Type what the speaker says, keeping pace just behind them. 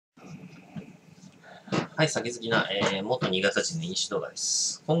はい、酒好きな、元新潟人の飲酒動画で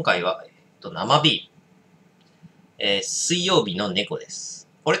す。今回は、生ビール、水曜日の猫です。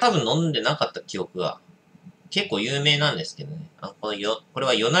これ多分飲んでなかった記憶が、結構有名なんですけどね。これ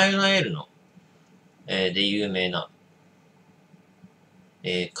は夜な夜なエールの、で有名な、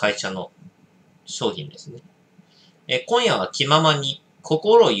会社の商品ですね。今夜は気ままに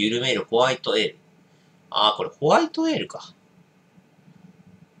心を緩めるホワイトエール。これホワイトエールか。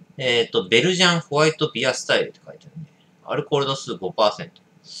ベルジャンホワイトビアスタイルって書いてあるね。アルコール度数 5%。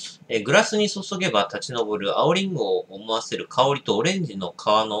グラスに注げば立ち上る青リンゴを思わせる香りとオレンジの皮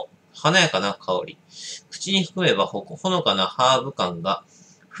の華やかな香り。口に含めばほのかなハーブ感が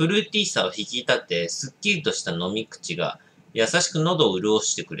フルーティーさを引き立て、すっきりとした飲み口が優しく喉を潤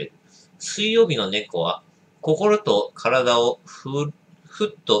してくれる。水曜日の猫は心と体をふっ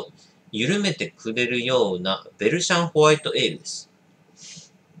と緩めてくれるようなベルシャンホワイトエールです。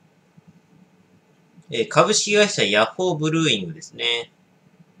株式会社ヤッホーブルーイングですね。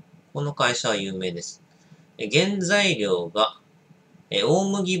この会社は有名です。原材料が、大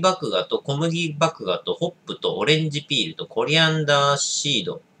麦麦芽と小麦麦芽とホップとオレンジピールとコリアンダーシー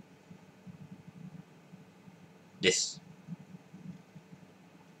ドです。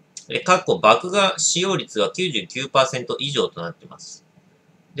麦芽使用率が 99% 以上となっています。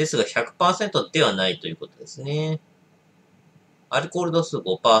ですが 100% ではないということですね。アルコール度数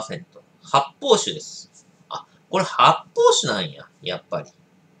 5%。発泡酒です。これ発泡酒なんや。やっぱり。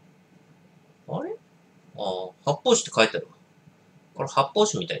あれ発泡酒って書いてあるわ。これ発泡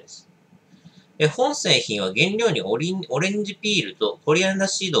酒みたいです。本製品は原料にオレンジピールとコリアンダー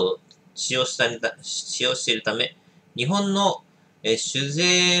シードを使用しているため、日本の酒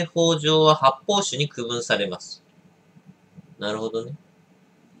税法上は発泡酒に区分されます。なるほどね。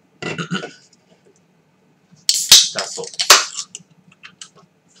だそう。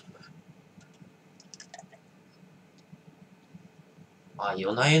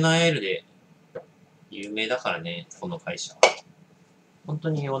夜な夜なエールで有名だからね、この会社は。本当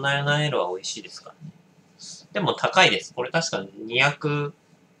に夜な夜なエールは美味しいですからね。でも高いです。これ確か200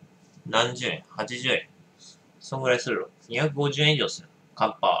何十円 ?80 円。そんぐらいするの。250円以上する。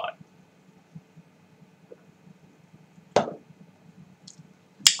乾杯。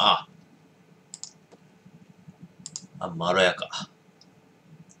まろやか。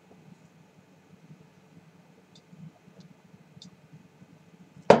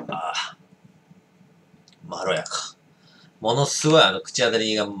まろやか。ものすごい口当た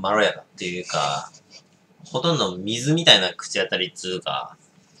りがまろやかっていうか、ほとんど水みたいな口当たりっつうか、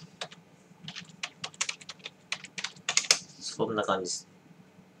そんな感じです。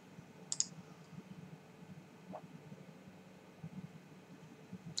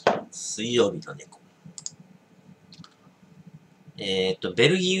水曜日の猫。ベ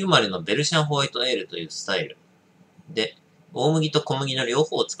ルギー生まれのベルシャンホワイトエールというスタイルで、大麦と小麦の両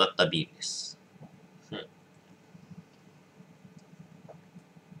方を使ったビールです。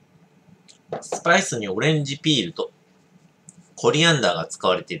スパイスにオレンジピールとコリアンダーが使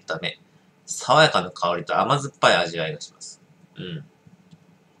われているため、爽やかな香りと甘酸っぱい味わいがします。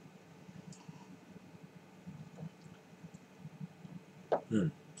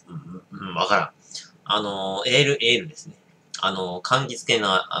わからん。エールですね。柑橘系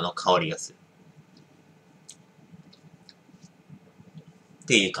の香りがする。っ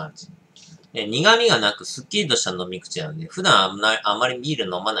ていう感じ。苦味がなくすっきりとした飲み口なので、普段あまりビー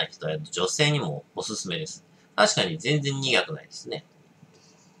ル飲まない人は女性にもおすすめです。確かに全然苦くないですね。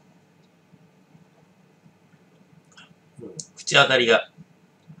口当たりが、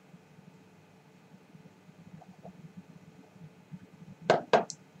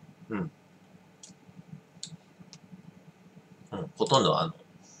ほとんど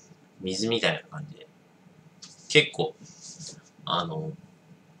水みたいな感じで。結構、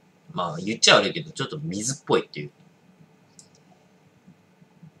言っちゃ悪いけど、ちょっと水っぽいっていう。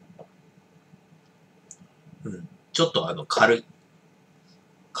ちょっと軽い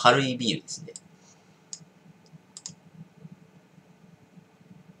ビールですね。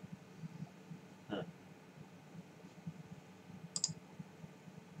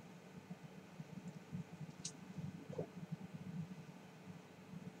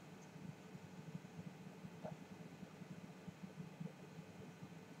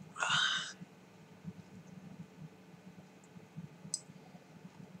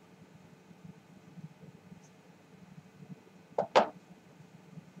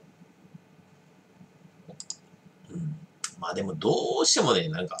でもどうしてもね、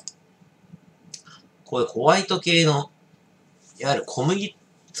こういうホワイト系の、いわゆる小麦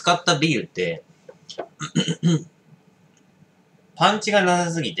使ったビールって、パンチがな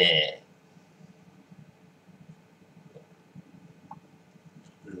さすぎて、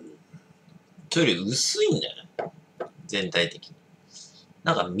とより薄いんだよね。全体的に。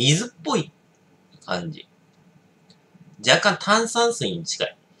なんか水っぽい感じ。若干炭酸水に近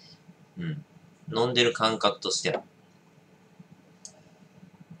い。うん。飲んでる感覚としては。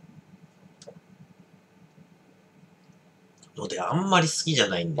ので、あんまり好きじゃ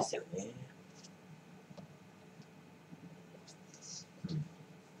ないんですよね。うん、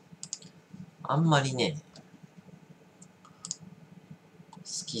あんまりね、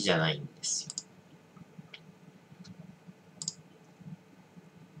好きじゃないんですよ。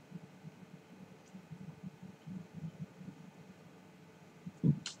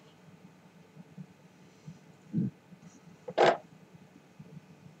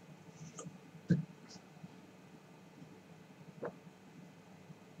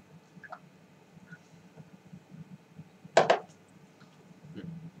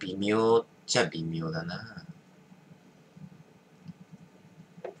微妙っちゃ微妙だな。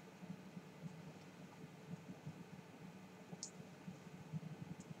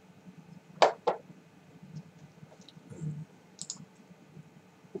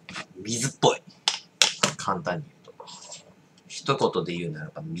水っぽい。簡単に言うと。一言で言うな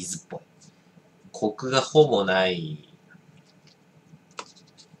らば水っぽい。コクがほぼない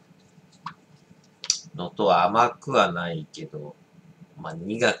のと甘くはないけど、まあ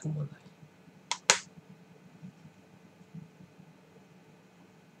苦くもない。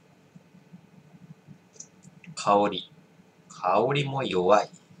香りも弱い。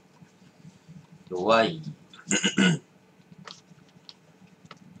弱い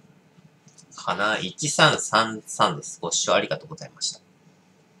かな。1333です。ご視聴ありがとうございました。